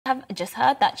have just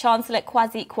heard that Chancellor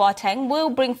Kwasi Kwarteng will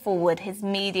bring forward his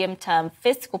medium-term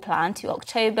fiscal plan to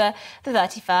October the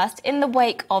 31st in the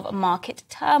wake of market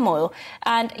turmoil.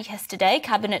 And yesterday,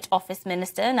 Cabinet Office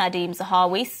Minister Nadhim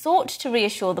Zahawi sought to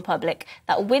reassure the public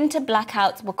that winter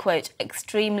blackouts were, quote,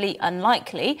 extremely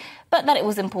unlikely, but that it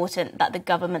was important that the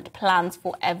government plans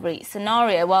for every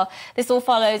scenario. Well, this all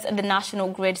follows the National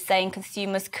Grid saying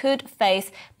consumers could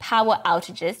face power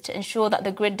outages to ensure that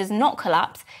the grid does not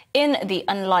collapse in the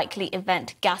unlikely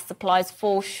event gas supplies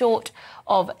fall short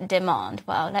of demand.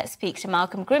 Well, let's speak to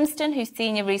Malcolm Grimston, who's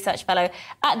Senior Research Fellow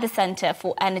at the Centre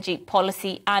for Energy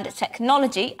Policy and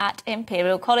Technology at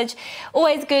Imperial College.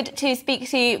 Always good to speak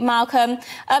to you, Malcolm.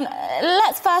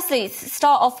 Let's firstly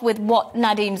start off with what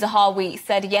Nadhim Zahawi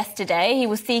said yesterday. He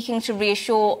was seeking to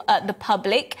reassure the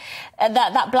public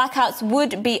that blackouts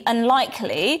would be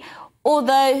unlikely,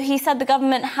 although he said the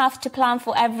government have to plan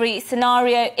for every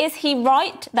scenario. Is he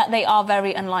right that they are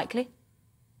very unlikely?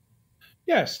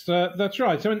 Yes, that's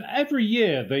right. I mean, every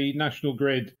year the National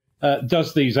Grid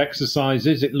does these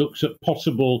exercises. It looks at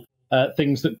possible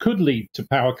things that could lead to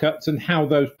power cuts and how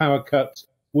those power cuts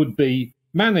would be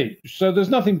managed. So there's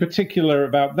nothing particular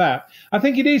about that. I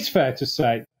think it is fair to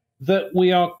say that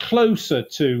we are closer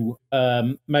to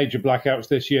major blackouts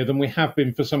this year than we have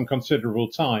been for some considerable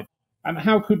time. And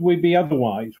how could we be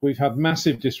otherwise? We've had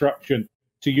massive disruption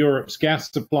to Europe's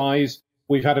gas supplies.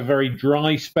 We've had a very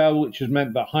dry spell, which has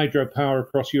meant that hydropower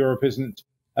across Europe isn't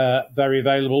very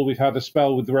available. We've had a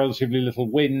spell with relatively little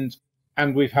wind,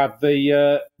 and we've had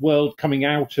the world coming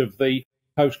out of the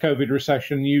post-COVID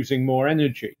recession using more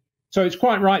energy. So it's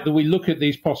quite right that we look at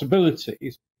these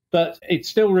possibilities, but it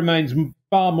still remains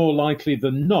far more likely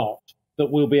than not that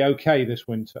we'll be okay this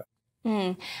winter.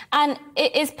 And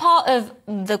is part of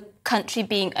the country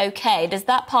being okay, does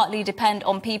that partly depend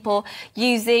on people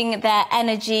using their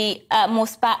energy more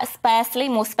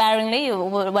sparingly, or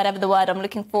whatever the word I'm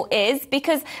looking for is?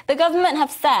 Because the government have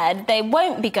said they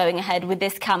won't be going ahead with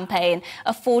this campaign,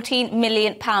 a £14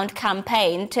 million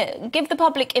campaign to give the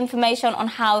public information on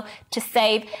how to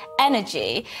save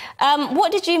energy.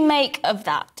 What did you make of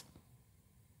that?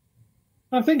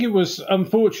 I think it was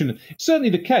unfortunate. It's certainly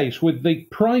the case with the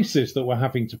prices that we're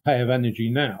having to pay of energy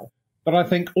now. But I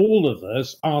think all of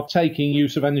us are taking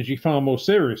use of energy far more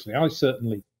seriously. I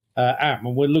certainly am.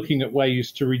 And we're looking at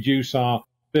ways to reduce our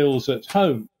bills at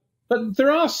home. But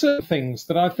there are certain things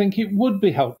that I think it would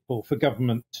be helpful for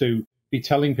government to be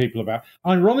telling people about.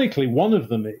 Ironically, one of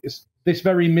them is this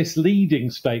very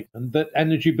misleading statement that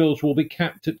energy bills will be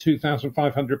capped at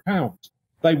 £2,500.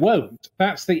 They won't.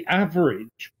 That's the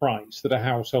average price that a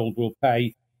household will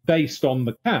pay based on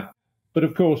the cap. But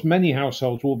of course, many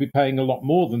households will be paying a lot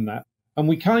more than that. And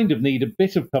we kind of need a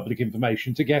bit of public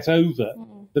information to get over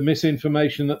the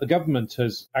misinformation that the government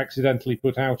has accidentally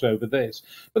put out over this.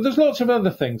 But there's lots of other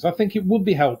things. I think it would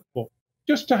be helpful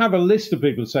just to have a list of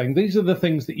people saying these are the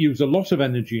things that use a lot of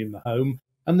energy in the home,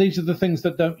 and these are the things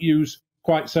that don't use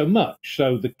quite so much.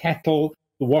 So the kettle,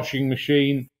 the washing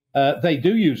machine, they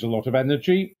do use a lot of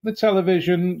energy. The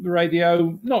television, the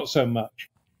radio, not so much.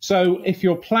 So if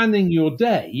you're planning your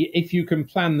day, if you can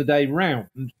plan the day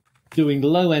round doing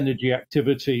low energy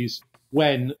activities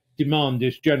when demand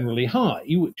is generally high,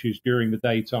 which is during the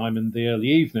daytime and the early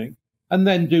evening, and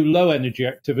then do low energy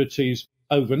activities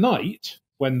overnight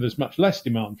when there's much less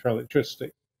demand for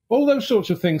electricity, all those sorts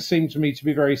of things seem to me to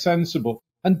be very sensible.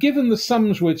 And given the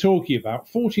sums we're talking about,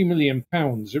 £40 million,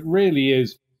 it really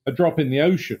is a drop in the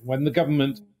ocean when the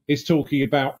government is talking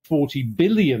about £40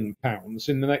 billion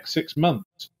in the next 6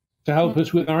 months to help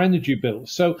us with our energy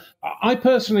bills. So I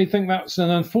personally think that's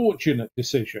an unfortunate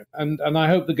decision, and I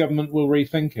hope the government will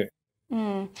rethink it.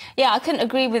 Yeah, I couldn't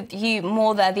agree with you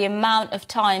more there. The amount of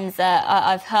times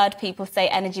I've heard people say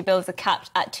energy bills are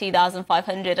capped at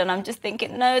 2,500, and I'm just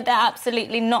thinking, no, they're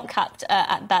absolutely not capped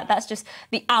at that. That's just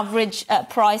the average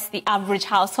price the average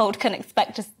household can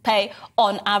expect to pay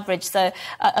on average. So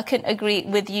I couldn't agree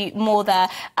with you more there.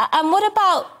 And what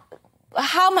about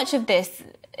how much of this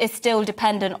is still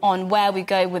dependent on where we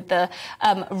go with the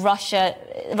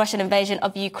Russian invasion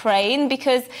of Ukraine?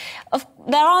 Because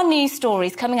there are news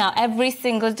stories coming out every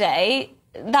single day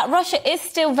that Russia is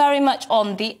still very much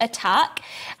on the attack.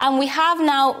 And we have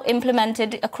now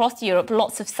implemented across Europe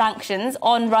lots of sanctions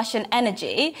on Russian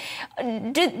energy.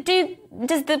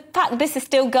 Does the fact this is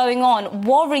still going on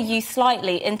worry you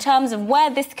slightly in terms of where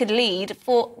this could lead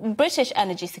for British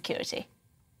energy security?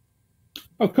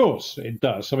 Of course it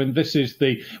does. I mean,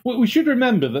 we should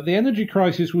remember that the energy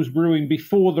crisis was brewing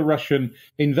before the Russian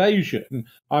invasion.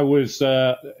 I was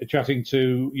chatting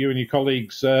to you and your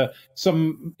colleagues for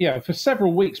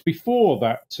several weeks before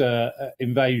that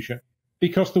invasion,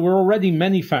 because there were already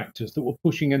many factors that were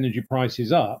pushing energy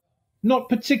prices up, not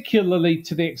particularly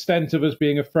to the extent of us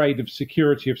being afraid of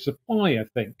security of supply, I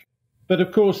think. But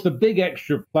of course, the big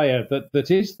extra player that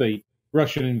is the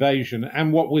Russian invasion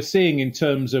and what we're seeing in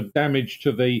terms of damage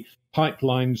to the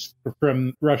pipelines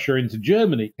from Russia into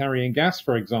Germany, carrying gas,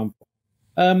 for example,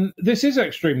 this is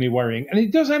extremely worrying. And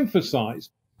it does emphasize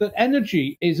that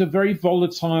energy is a very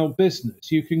volatile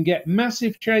business. You can get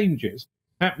massive changes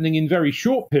happening in very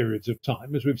short periods of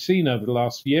time, as we've seen over the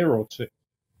last year or two.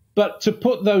 But to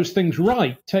put those things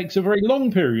right takes a very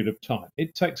long period of time.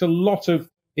 It takes a lot of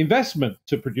investment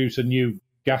to produce a new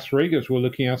gas rig, as we're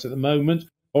looking at the moment,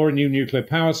 or a new nuclear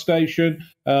power station,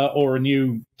 or a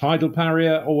new tidal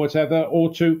barrier, or whatever,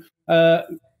 or to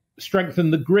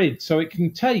strengthen the grid so it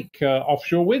can take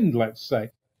offshore wind, let's say.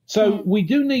 So we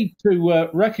do need to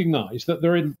recognise that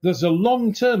there's a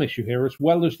long-term issue here as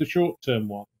well as the short-term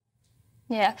one.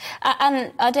 Yeah,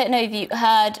 and I don't know if you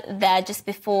heard there just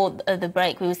before the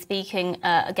break, we were speaking,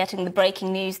 getting the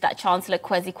breaking news that Chancellor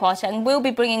Kwasi Kwarteng will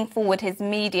be bringing forward his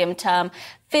medium-term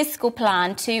fiscal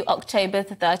plan to October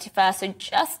the 31st, so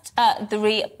just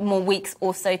 3 more weeks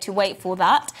or so to wait for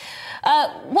that.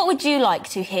 What would you like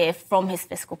to hear from his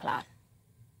fiscal plan?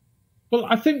 Well,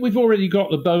 I think we've already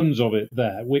got the bones of it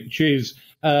there, which is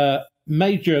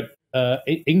major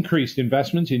increased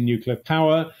investment in nuclear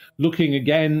power, looking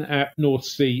again at North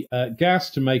Sea gas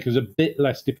to make us a bit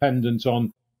less dependent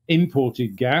on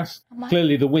imported gas.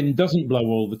 Clearly, the wind doesn't blow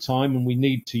all the time, and we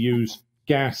need to use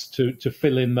gas to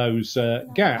fill in those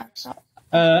gaps.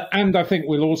 And I think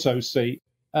we'll also see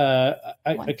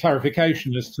a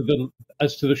clarification as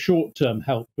to the short-term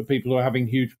help for people who are having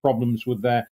huge problems with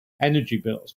their energy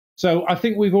bills. So I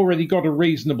think we've already got a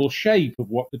reasonable shape of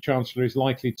what the Chancellor is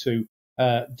likely to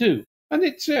do. And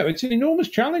it's an enormous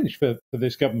challenge for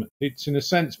this government. It's, in a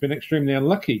sense, been extremely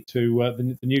unlucky to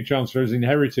the new Chancellor has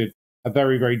inherited a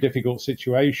very, very difficult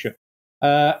situation.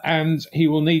 And he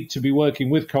will need to be working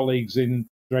with colleagues in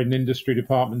trade and industry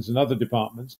departments and other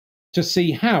departments to see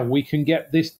how we can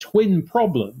get this twin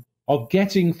problem of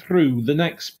getting through the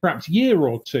next perhaps year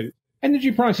or two.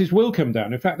 Energy prices will come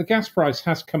down. In fact, the gas price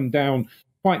has come down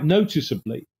quite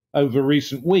noticeably over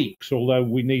recent weeks, although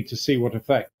we need to see what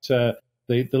effect the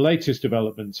latest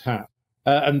developments have.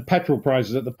 And petrol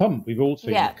prices at the pump, we've all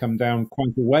seen come down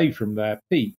quite away from their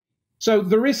peak. So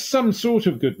there is some sort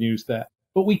of good news there,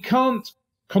 but we can't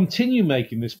continue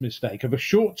making this mistake of a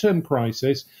short-term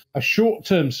crisis, a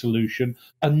short-term solution,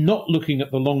 and not looking at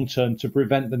the long term to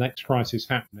prevent the next crisis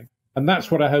happening. And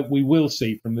that's what I hope we will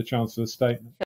see from the Chancellor's statement.